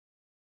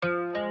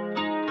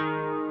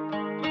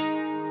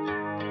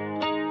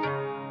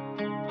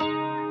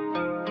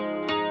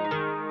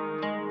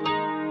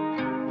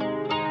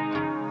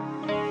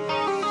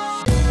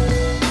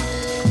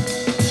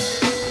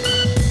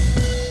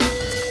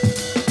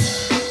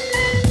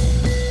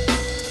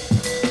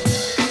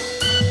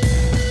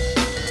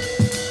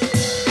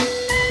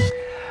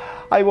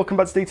Hi, welcome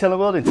back to Detail in the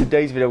World. In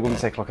today's video we're going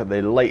to take a look at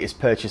the latest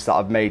purchase that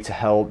I've made to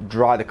help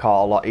dry the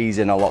car a lot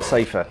easier and a lot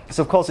safer.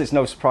 So of course it's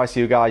no surprise to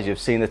you guys, you've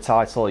seen the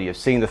title, you've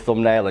seen the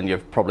thumbnail and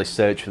you've probably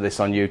searched for this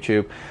on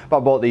YouTube. But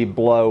I bought the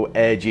Blow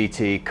Air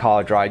GT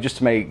car dryer just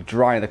to make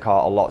drying the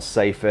car a lot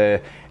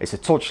safer. It's a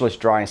touchless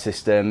drying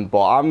system,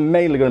 but I'm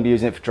mainly going to be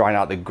using it for drying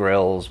out the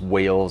grills,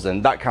 wheels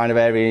and that kind of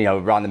area, you know,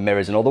 around the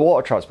mirrors and all the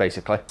water traps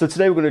basically. So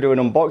today we're going to do an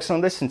unboxing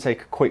on this and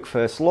take a quick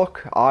first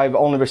look. I've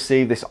only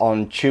received this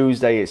on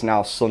Tuesday, it's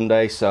now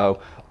Sunday, so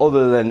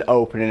other than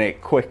opening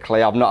it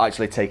quickly, I've not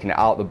actually taken it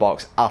out of the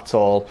box at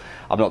all.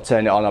 I've not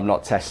turned it on, I've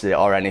not tested it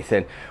or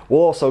anything.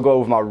 We'll also go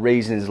over my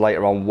reasons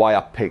later on why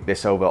I picked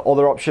this over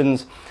other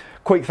options.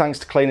 Quick thanks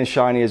to Clean and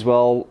Shiny as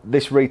well.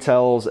 This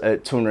retails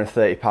at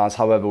 £230,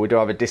 however we do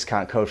have a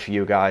discount code for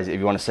you guys if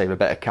you want to save a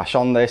bit of cash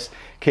on this.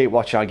 Keep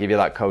watching, I'll give you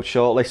that code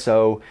shortly.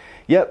 So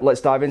yeah,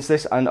 let's dive into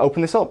this and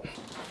open this up.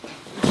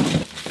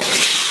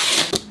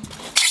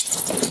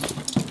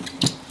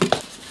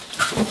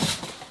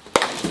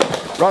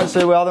 Right, so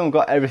here we are then, we've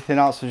got everything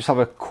out, so just have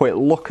a quick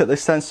look at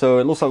this then. So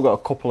it looks like we've got a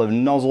couple of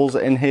nozzles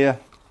in here,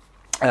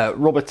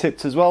 rubber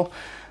tipped as well.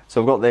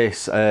 So we've got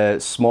this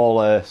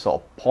smaller sort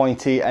of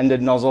pointy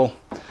ended nozzle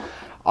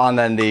and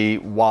then the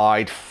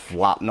wide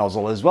flat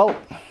nozzle as well.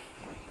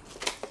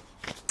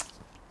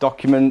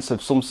 Documents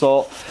of some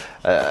sort,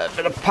 a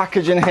bit of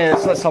packaging here,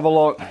 so let's have a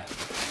look.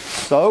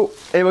 So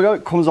here we go,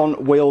 it comes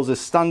on wheels as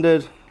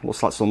standard,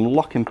 looks like some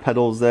locking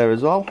pedals there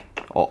as well,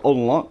 or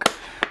unlock,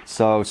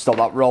 so stop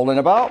that rolling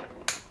about.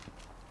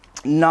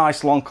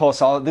 Nice long cord.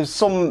 So there's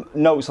some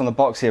notes on the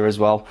box here as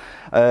well.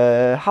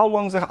 How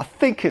long is it? I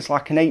think it's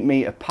like an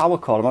 8-meter power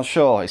cord, I'm not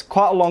sure. It's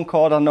quite a long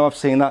cord, I know, I've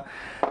seen that.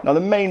 Now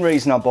the main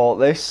reason I bought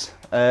this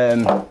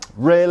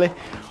really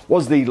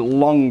was the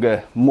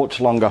longer, much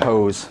longer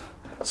hose.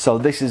 So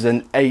this is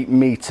an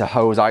 8-meter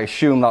hose. I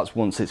assume that's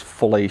once it's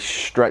fully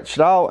stretched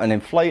out and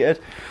inflated.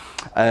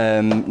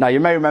 Now you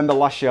may remember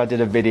last year I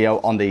did a video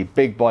on the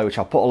big boy, which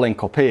I'll put a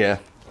link up here.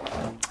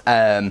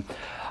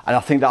 And I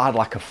think that had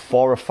like a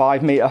 4 or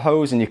 5 meter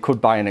hose, and you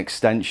could buy an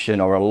extension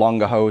or a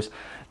longer hose.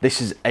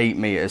 This is 8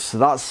 meters, so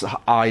that's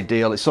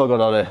ideal. It's also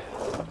got a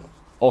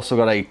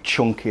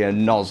chunkier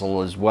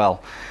nozzle as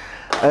well.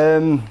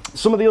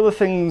 Some of the other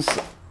things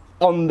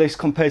on this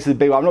compared to the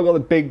big boy, I've not got the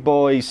big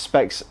boy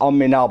specs on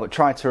me now, but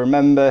try to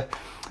remember,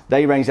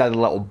 they range. They had a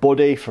little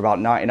buddy for about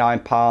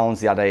 £99.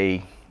 They had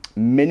a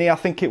mini, I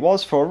think it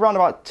was, for around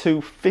about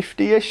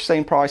 £250-ish,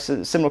 same price,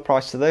 similar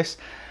price to this.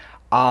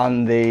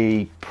 And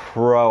the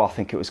Pro, I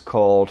think it was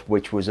called,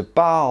 which was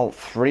about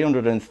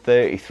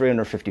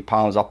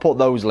 £350. I'll put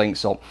those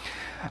links up.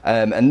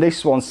 And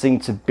this one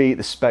seemed to beat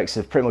the specs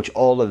of pretty much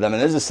all of them.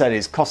 And as I said,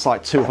 it costs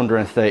like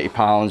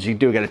 £230. You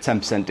do get a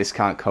 10%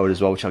 discount code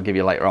as well, which I'll give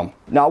you later on.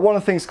 Now, one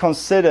of the things to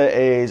consider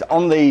is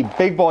on the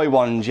big boy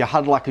ones, you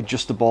had like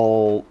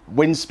adjustable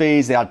wind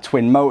speeds. They had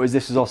twin motors.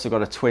 This has also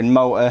got a twin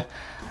motor.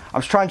 I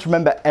was trying to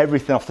remember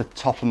everything off the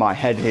top of my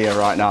head here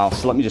right now.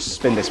 So let me just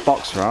spin this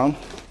box around.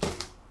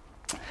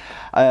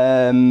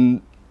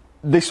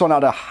 This one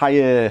had a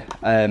higher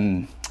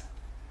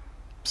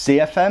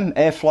CFM,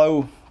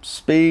 airflow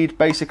speed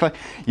basically.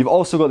 You've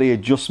also got the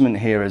adjustment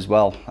here as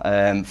well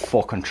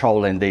for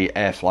controlling the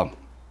airflow.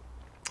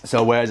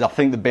 So whereas I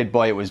think the big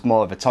boy, it was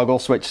more of a toggle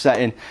switch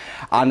setting,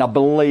 and I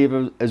believe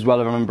as well,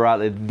 if I remember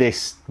rightly,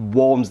 this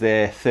warms the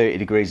air 30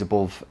 degrees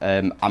above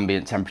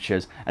ambient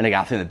temperatures, and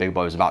again I think the big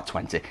boy was about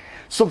 20,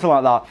 something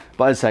like that.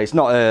 But as I say, it's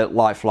not a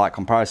like for like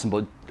comparison,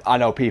 but I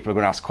know people are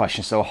going to ask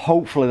questions, so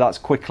hopefully that's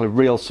quickly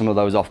reeled some of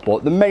those off.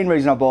 But the main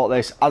reason I bought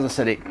this, as I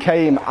said, it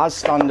came as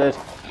standard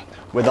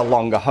with a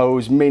longer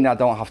hose, meaning I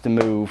don't have to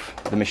move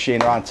the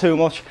machine around too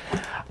much,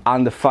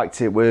 and the fact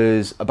it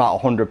was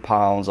about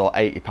 £100 or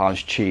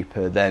 £80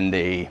 cheaper than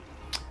the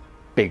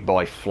big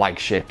boy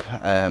flagship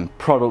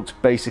product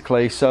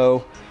basically.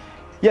 So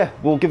yeah,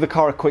 we'll give the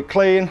car a quick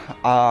clean,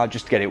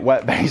 just to get it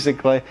wet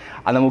basically,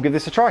 and then we'll give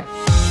this a try.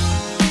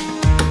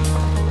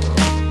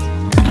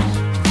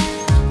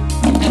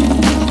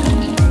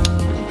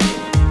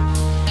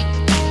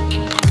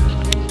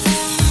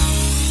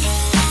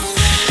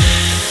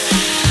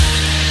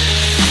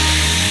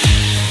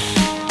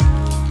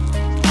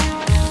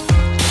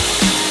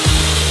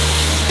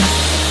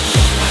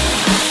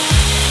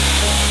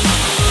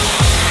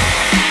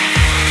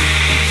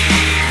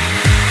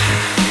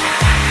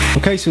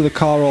 Okay, so the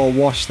car all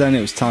washed then,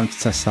 it was time to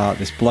test out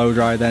this blow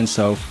dryer then.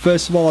 So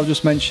first of all, I'll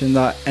just mention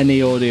that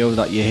any audio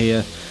that you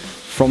hear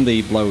from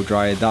the blow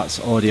dryer, that's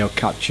audio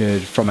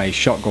captured from a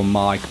shotgun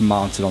mic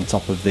mounted on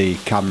top of the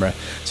camera.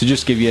 So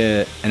just give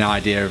you an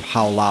idea of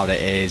how loud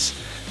it is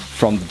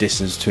from the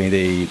distance between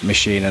the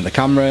machine and the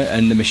camera,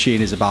 and the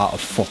machine is about a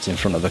foot in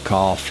front of the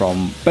car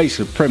from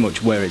basically pretty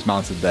much where it's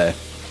mounted there.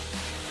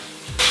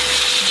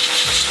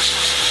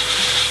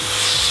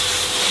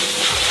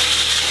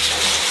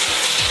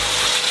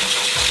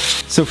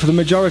 So for the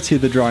majority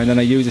of the drying then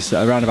I use this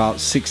at around about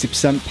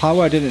 60%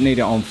 power. I didn't need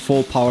it on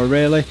full power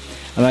really.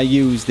 and I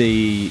use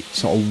the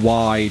sort of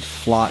wide,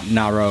 flat,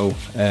 narrow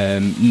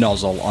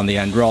nozzle on the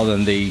end rather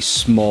than the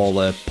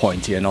smaller,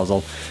 pointier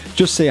nozzle.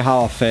 Just see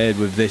how I fared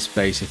with this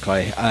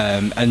basically,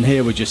 and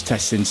here we're just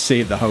testing, see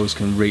if the hose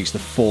can reach the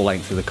full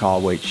length of the car,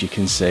 which you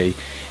can see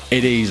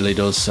it easily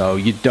does, so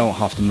you don't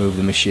have to move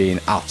the machine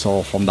at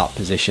all from that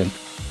position.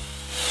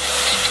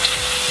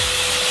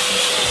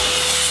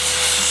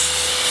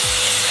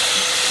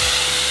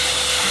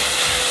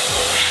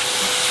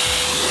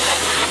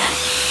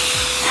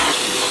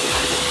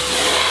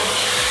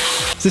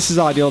 So this is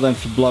ideal then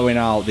for blowing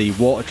out the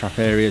water trap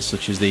areas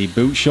such as the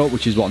boot shut,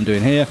 which is what I'm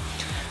doing here.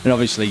 And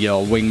obviously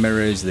your wing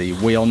mirrors, the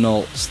wheel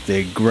nuts,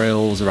 the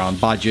grills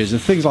around badges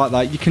and things like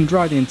that. You can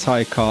dry the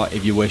entire car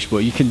if you wish, but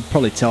you can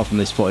probably tell from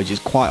this footage it's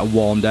quite a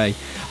warm day.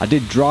 I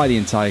did dry the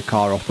entire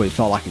car off, but it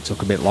felt like it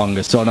took a bit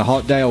longer. So on a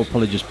hot day I would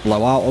probably just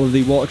blow out all of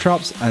the water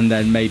traps and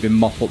then maybe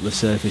mop up the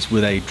surface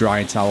with a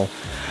drying towel.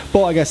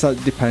 But I guess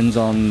that depends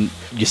on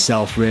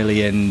yourself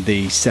really and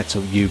the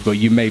setup but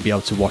you may be able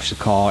to wash the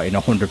car in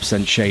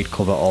 100% shade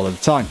cover all of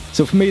the time.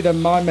 So for me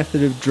then, my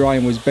method of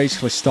drying was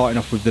basically starting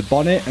off with the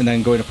bonnet and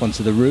then going up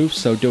onto the roof,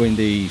 so doing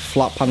the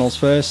flat panels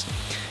first.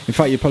 In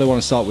fact, you probably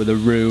want to start with the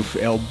roof,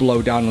 it'll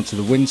blow down onto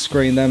the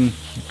windscreen then,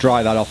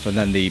 dry that off, and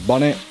then the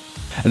bonnet.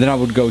 And then I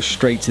would go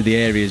straight to the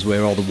areas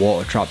where all the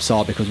water traps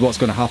are, because what's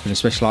going to happen,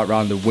 especially like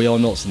around the wheel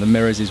nuts and the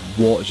mirrors, is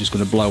water's just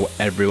going to blow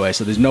everywhere.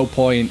 So there's no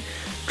point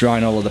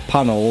drying all of the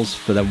panels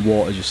for then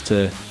water just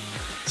to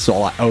sort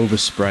of like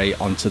overspray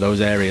onto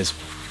those areas.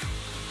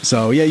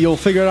 So yeah, you'll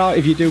figure it out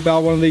if you do buy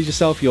one of these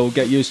yourself. You'll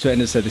get used to it.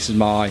 And as I said, this is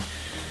my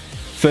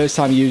first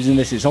time using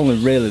this. It's only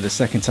really the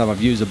second time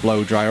I've used a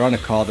blow dryer on a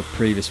car. The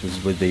previous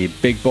was with the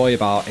big boy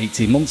about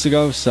 18 months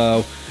ago.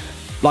 So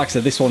like I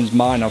said, this one's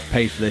mine. I've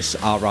paid for this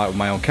outright with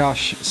my own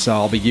cash, so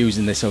I'll be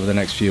using this over the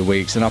next few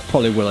weeks, and I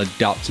probably will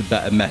adapt a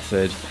better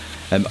method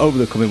over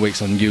the coming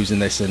weeks on using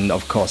this, and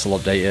of course I'll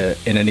update you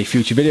in any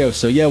future videos.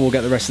 So yeah, we'll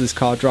get the rest of this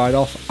car dried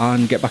off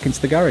and get back into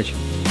the garage.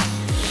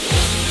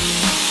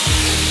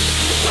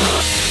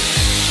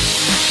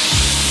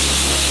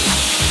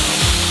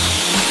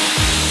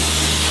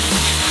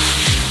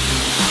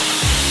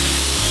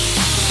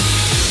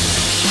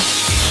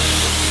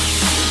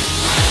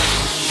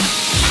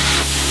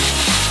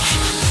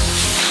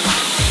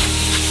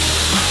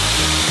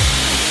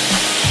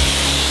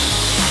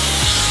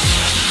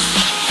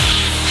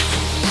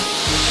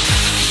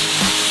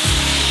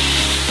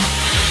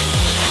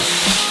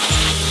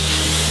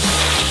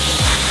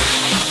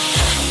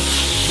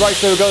 Right,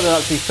 so there we go, then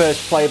that's the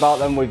first play about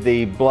them with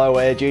the Blow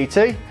Air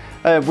GT,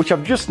 which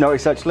I've just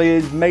noticed actually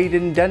is made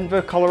in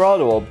Denver,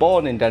 Colorado, or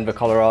born in Denver,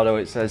 Colorado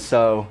it says,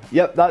 so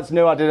yep, that's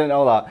new, I didn't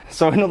know that.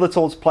 So another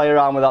tool to play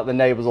around with that the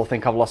neighbours will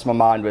think I've lost my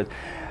mind with.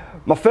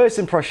 My first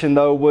impression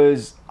though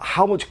was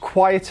how much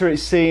quieter it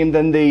seemed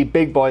than the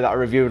big boy that I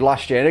reviewed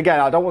last year. And again,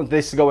 I don't want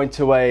this to go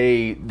into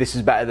a this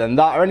is better than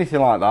that or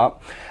anything like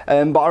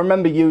that, but I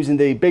remember using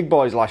the big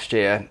boys last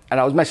year and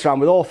I was messing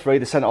around with all three,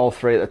 they sent all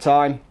three at the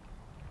time.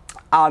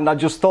 And I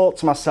just thought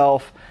to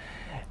myself,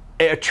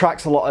 it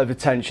attracts a lot of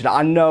attention.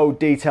 I know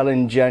detail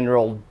in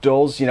general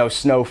does, you know,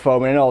 snow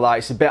foaming and all that,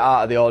 it's a bit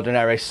out of the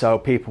ordinary, so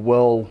people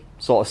will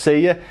sort of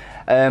see you.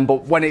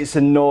 But when it's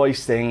a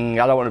noise thing,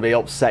 I don't want to be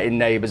upsetting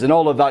neighbours and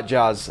all of that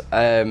jazz.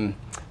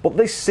 But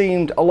this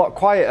seemed a lot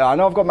quieter. I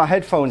know I've got my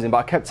headphones in, but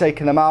I kept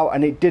taking them out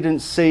and it didn't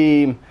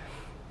seem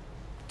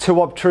too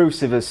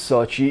obtrusive as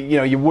such. You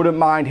know, you wouldn't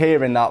mind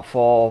hearing that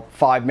for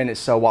 5 minutes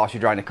so whilst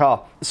you're driving a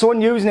car. So when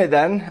using it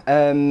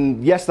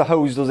then, yes, the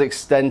hose does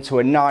extend to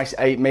a nice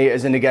 8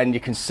 meters, and again you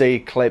can see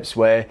clips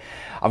where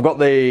I've got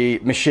the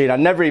machine, I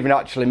never even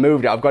actually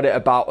moved it, I've got it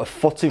about a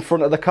foot in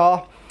front of the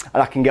car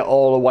and I can get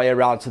all the way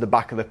around to the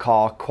back of the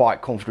car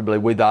quite comfortably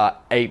with that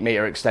 8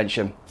 meter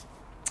extension.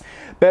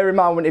 Bear in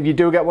mind, if you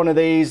do get one of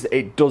these,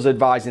 it does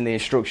advise in the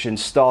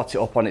instructions, start it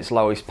up on its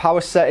lowest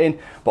power setting,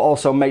 but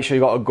also make sure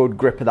you've got a good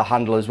grip of the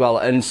handle as well.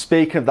 And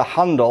speaking of the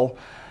handle,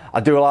 I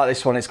do like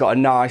this one. It's got a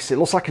nice, it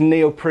looks like a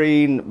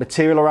neoprene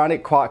material around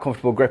it, quite a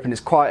comfortable grip, and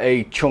it's quite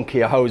a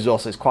chunkier hose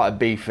also, it's quite a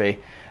beefy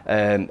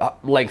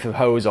length of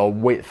hose or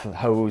width of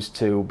hose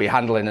to be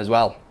handling as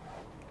well.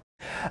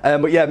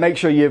 But yeah, make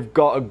sure you've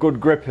got a good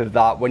grip of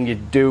that when you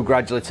do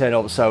gradually turn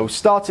up. So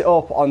start it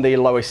up on the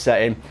lowest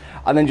setting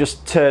and then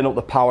just turn up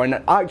the power.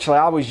 And actually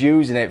I was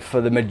using it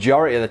for the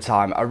majority of the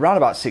time around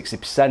about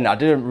 60%. I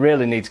didn't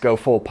really need to go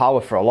full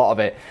power for a lot of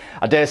it.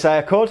 I dare say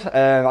I could,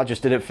 I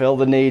just didn't feel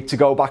the need to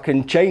go back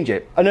and change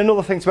it. And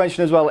another thing to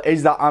mention as well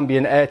is that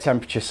ambient air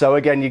temperature. So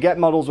again, you get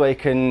models where you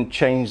can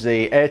change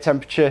the air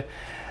temperature.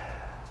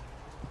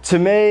 To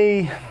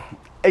me,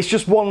 it's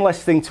just one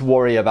less thing to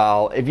worry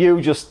about. If you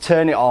just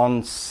turn it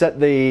on, set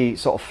the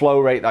sort of flow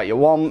rate that you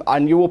want,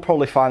 and you will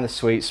probably find the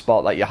sweet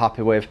spot that you're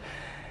happy with.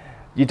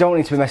 You don't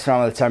need to be messing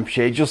around with the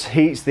temperature. It just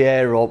heats the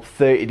air up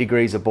 30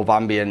 degrees above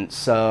ambient,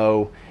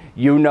 so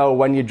you know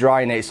when you're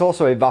drying it. It's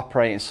also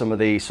evaporating some of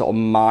the sort of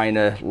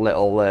minor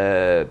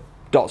little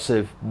dots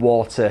of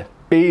water,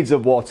 beads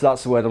of water,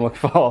 that's the word I'm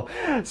looking for.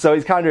 So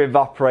it's kind of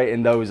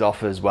evaporating those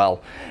off as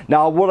well.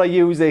 Now, would I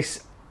use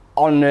this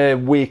on a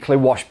weekly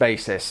wash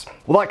basis?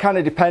 Well, that kind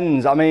of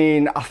depends. I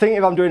mean, I think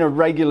if I'm doing a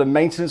regular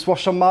maintenance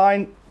wash on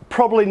mine,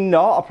 probably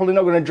not. I'm probably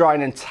not going to dry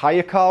an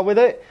entire car with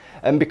it,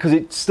 and because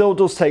it still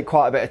does take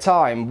quite a bit of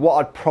time. What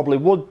I probably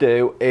would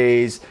do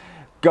is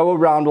go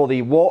around all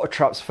the water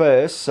traps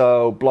first,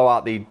 so blow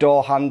out the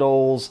door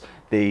handles,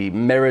 the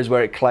mirrors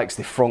where it collects,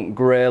 the front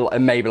grille,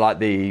 and maybe like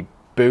the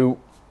boot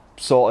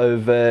sort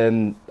of,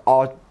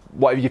 or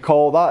whatever you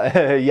call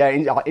that, yeah,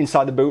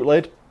 inside the boot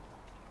lid.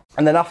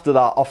 And then after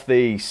that, off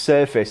the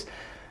surface,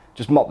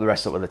 just mop the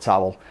rest up with a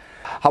towel.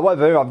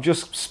 However, I've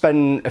just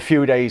spent a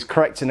few days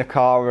correcting the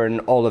car and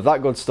all of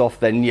that good stuff,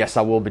 then yes,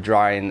 I will be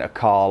drying a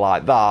car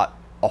like that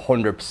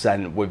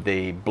 100% with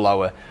the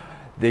blower.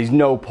 There's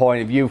no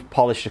point, if you've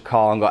polished a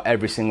car and got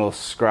every single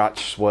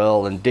scratch,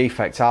 swirl and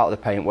defect out of the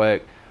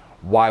paintwork,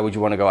 why would you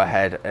want to go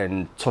ahead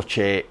and touch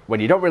it when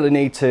you don't really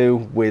need to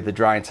with a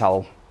drying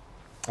towel?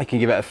 You can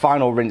give it a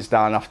final rinse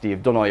down after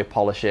you've done all your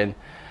polishing,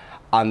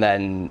 and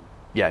then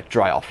yeah,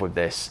 dry it off with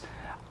this.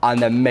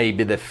 And then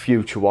maybe the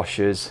future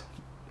washers,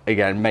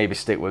 again, maybe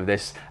stick with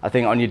this. I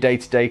think on your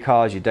day-to-day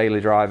cars, your daily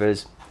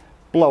drivers,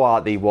 blow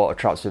out the water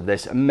traps with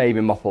this and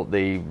maybe mop up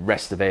the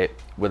rest of it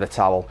with a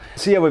towel.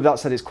 So yeah, with that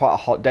said, it's quite a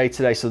hot day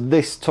today, so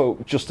this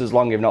took just as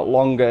long, if not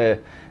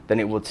longer, than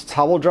it would to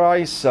towel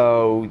dry,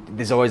 so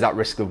there's always that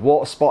risk of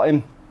water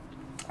spotting.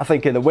 I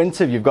think in the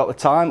winter, if you've got the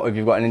time or if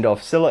you've got an indoor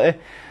facility,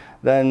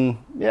 then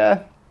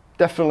yeah,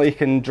 definitely you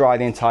can dry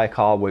the entire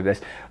car with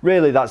this.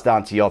 Really, that's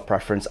down to your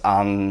preference,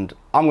 and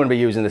I'm going to be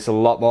using this a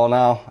lot more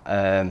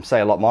now. Say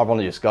a lot more, I've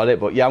only just got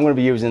it, but yeah, I'm going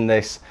to be using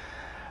this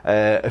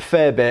a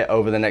fair bit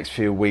over the next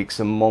few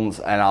weeks and months,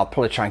 and I'll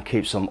probably try and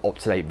keep some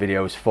up-to-date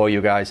videos for you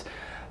guys.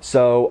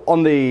 So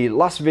on the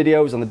last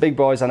videos, on the big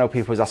boys, I know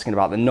people was asking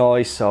about the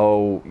noise,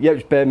 so yeah,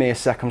 just bear me a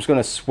sec. I'm just going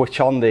to switch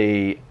on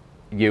the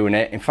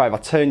unit. In fact, if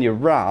I turn you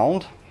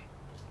around,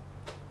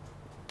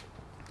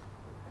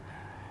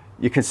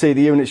 you can see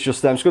the unit's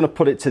just there. I'm just going to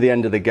put it to the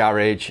end of the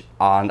garage,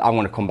 and I'm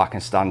going to come back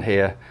and stand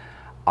here,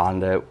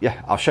 and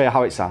yeah, I'll show you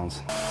how it sounds.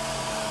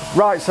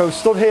 Right, so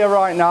stood here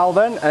right now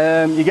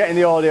then, you're getting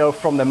the audio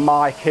from the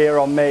mic here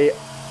on me.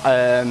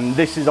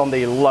 This is on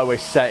the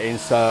lowest setting,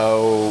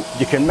 so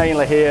you can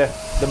mainly hear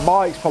the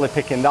mic's probably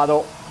picking that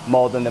up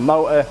more than the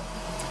motor.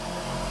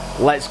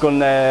 Let's go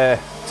and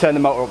turn the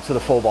motor up to the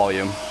full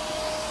volume.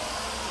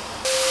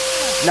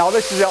 Now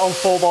this is it on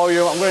full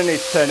volume. I'm going to need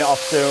to turn it off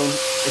soon.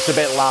 It's a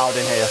bit loud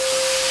in here.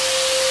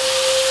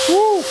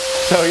 Woo!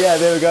 So yeah,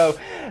 there we go.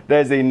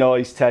 There's the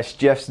noise test.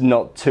 Jeff's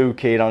not too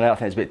keen on it. I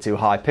think it's a bit too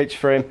high pitched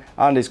for him,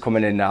 and he's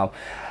coming in now.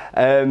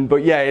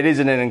 But yeah, it is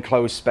in an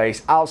enclosed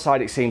space.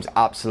 Outside it seems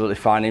absolutely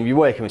fine. If you're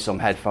working with some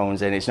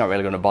headphones in, it's not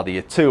really going to bother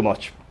you too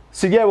much.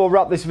 So yeah, we'll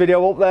wrap this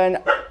video up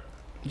then.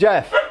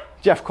 Jeff,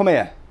 come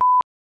here.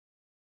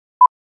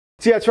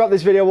 So yeah, to wrap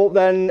this video up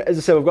then, as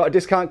I said, we've got a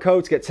discount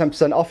code to get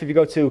 10% off if you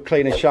go to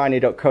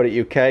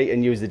cleanandshiny.co.uk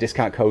and use the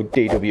discount code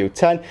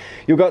DW10.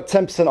 You've got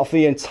 10% off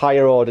the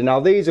entire order.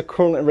 Now these are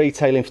currently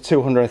retailing for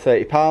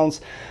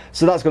 £230,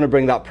 so that's going to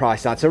bring that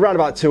price down to around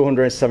about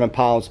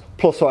 £207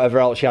 plus whatever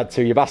else you add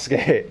to your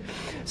basket.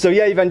 So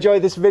yeah, you've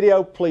enjoyed this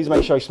video, please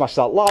make sure you smash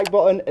that like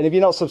button, and if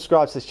you're not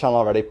subscribed to this channel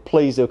already,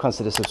 please do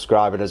consider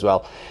subscribing as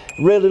well.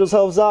 It really does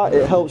help us out,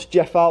 it helps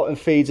Jeff out and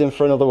feeds him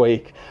for another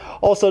week.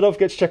 Also, don't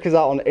forget to check us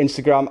out on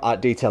Instagram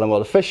at Detail and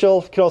World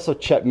Official. You can also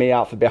check me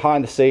out for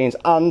behind the scenes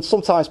and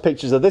sometimes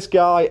pictures of this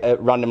guy at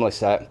randomly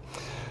set.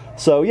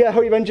 So yeah,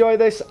 hope you've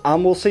enjoyed this,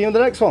 and we'll see you in the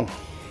next one.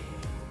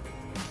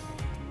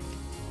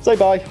 Say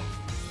bye.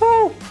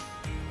 Oh.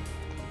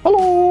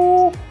 Hello.